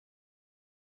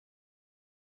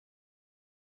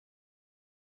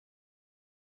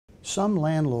Some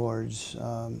landlords,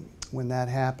 when that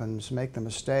happens, make the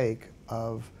mistake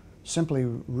of simply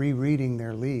rereading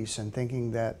their lease and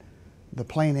thinking that the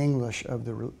plain English of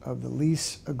the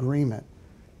lease agreement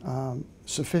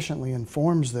sufficiently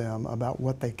informs them about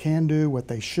what they can do, what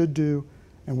they should do,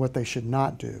 and what they should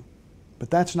not do. But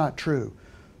that's not true.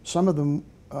 Some of the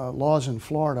laws in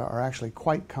Florida are actually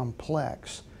quite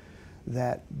complex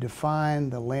that define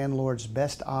the landlord's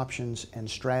best options and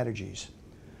strategies.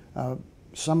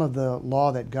 Some of the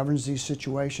law that governs these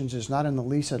situations is not in the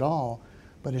lease at all,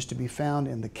 but is to be found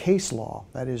in the case law,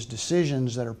 that is,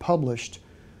 decisions that are published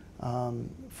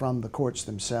from the courts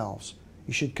themselves.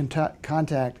 You should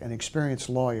contact an experienced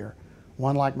lawyer,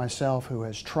 one like myself who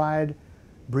has tried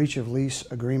breach of lease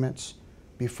agreements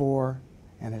before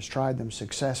and has tried them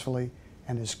successfully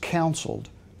and has counseled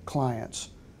clients,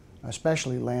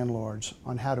 especially landlords,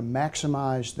 on how to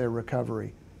maximize their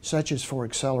recovery, such as for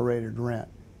accelerated rent,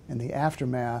 in the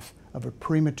aftermath of a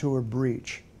premature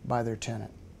breach by their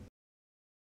tenant.